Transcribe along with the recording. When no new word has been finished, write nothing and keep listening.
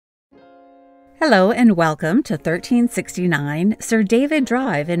Hello and welcome to 1369 Sir David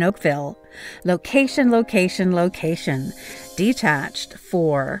Drive in Oakville. Location. Detached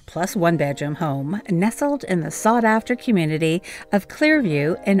 4 plus 1 bedroom home nestled in the sought-after community of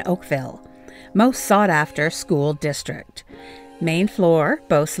Clearview in Oakville. Most sought-after school district. Main floor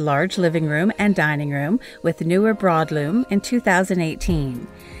boasts large living room and dining room with newer broadloom in 2018.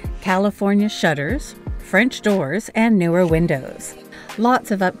 California shutters, French doors, and newer windows.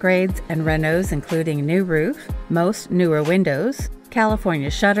 Lots of upgrades and renos including new roof, most newer windows, California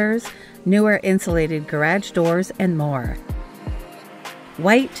shutters, newer insulated garage doors, and more.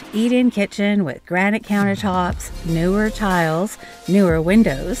 White eat-in kitchen with granite countertops, newer tiles, newer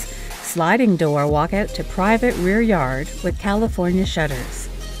windows, sliding door walkout to private rear yard with California shutters.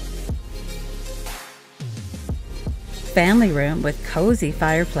 Family room with cozy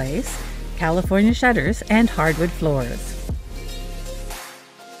fireplace, California shutters, and hardwood floors.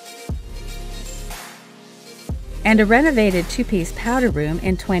 And a renovated 2-piece powder room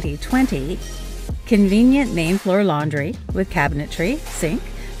in 2020, convenient main floor laundry with cabinetry, sink,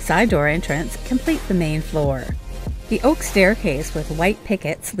 side door entrance complete the main floor. The oak staircase with white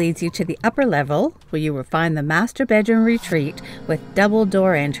pickets leads you to the upper level where you will find the master bedroom retreat with double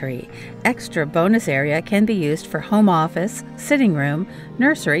door entry. Extra bonus area can be used for home office, sitting room,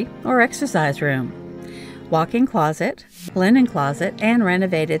 nursery, or exercise room. Walk-in closet, linen closet, and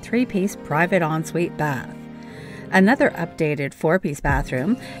renovated 3-piece private ensuite bath. Another updated 4-piece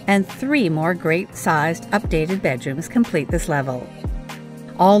bathroom, and 3 more great-sized updated bedrooms complete this level.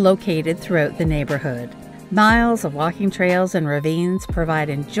 All located throughout the neighborhood. Miles of walking trails and ravines provide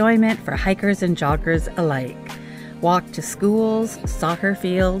enjoyment for hikers and joggers alike. Walk to schools, soccer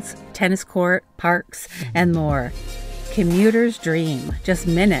fields, tennis court, parks, and more. Commuter's dream, just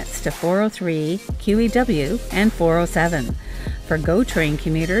minutes to 403, QEW, and 407. For GO train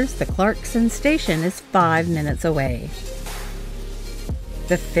commuters, the Clarkson station is 5 minutes away.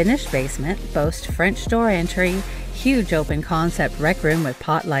 The finished basement boasts French door entry, huge open concept rec room with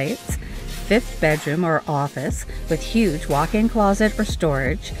pot lights, 5th bedroom or office with huge walk-in closet or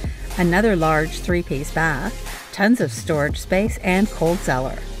storage, another large 3-piece bath, tons of storage space, and cold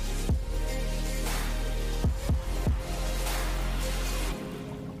cellar.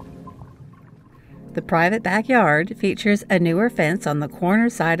 The private backyard features a newer fence on the corner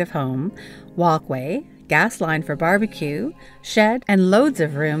side of home, walkway, gas line for barbecue, shed, and loads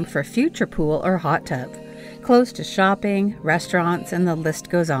of room for future pool or hot tub. Close to shopping, restaurants, and the list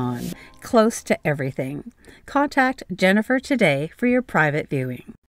goes on. Close to everything. Contact Jennifer today for your private viewing.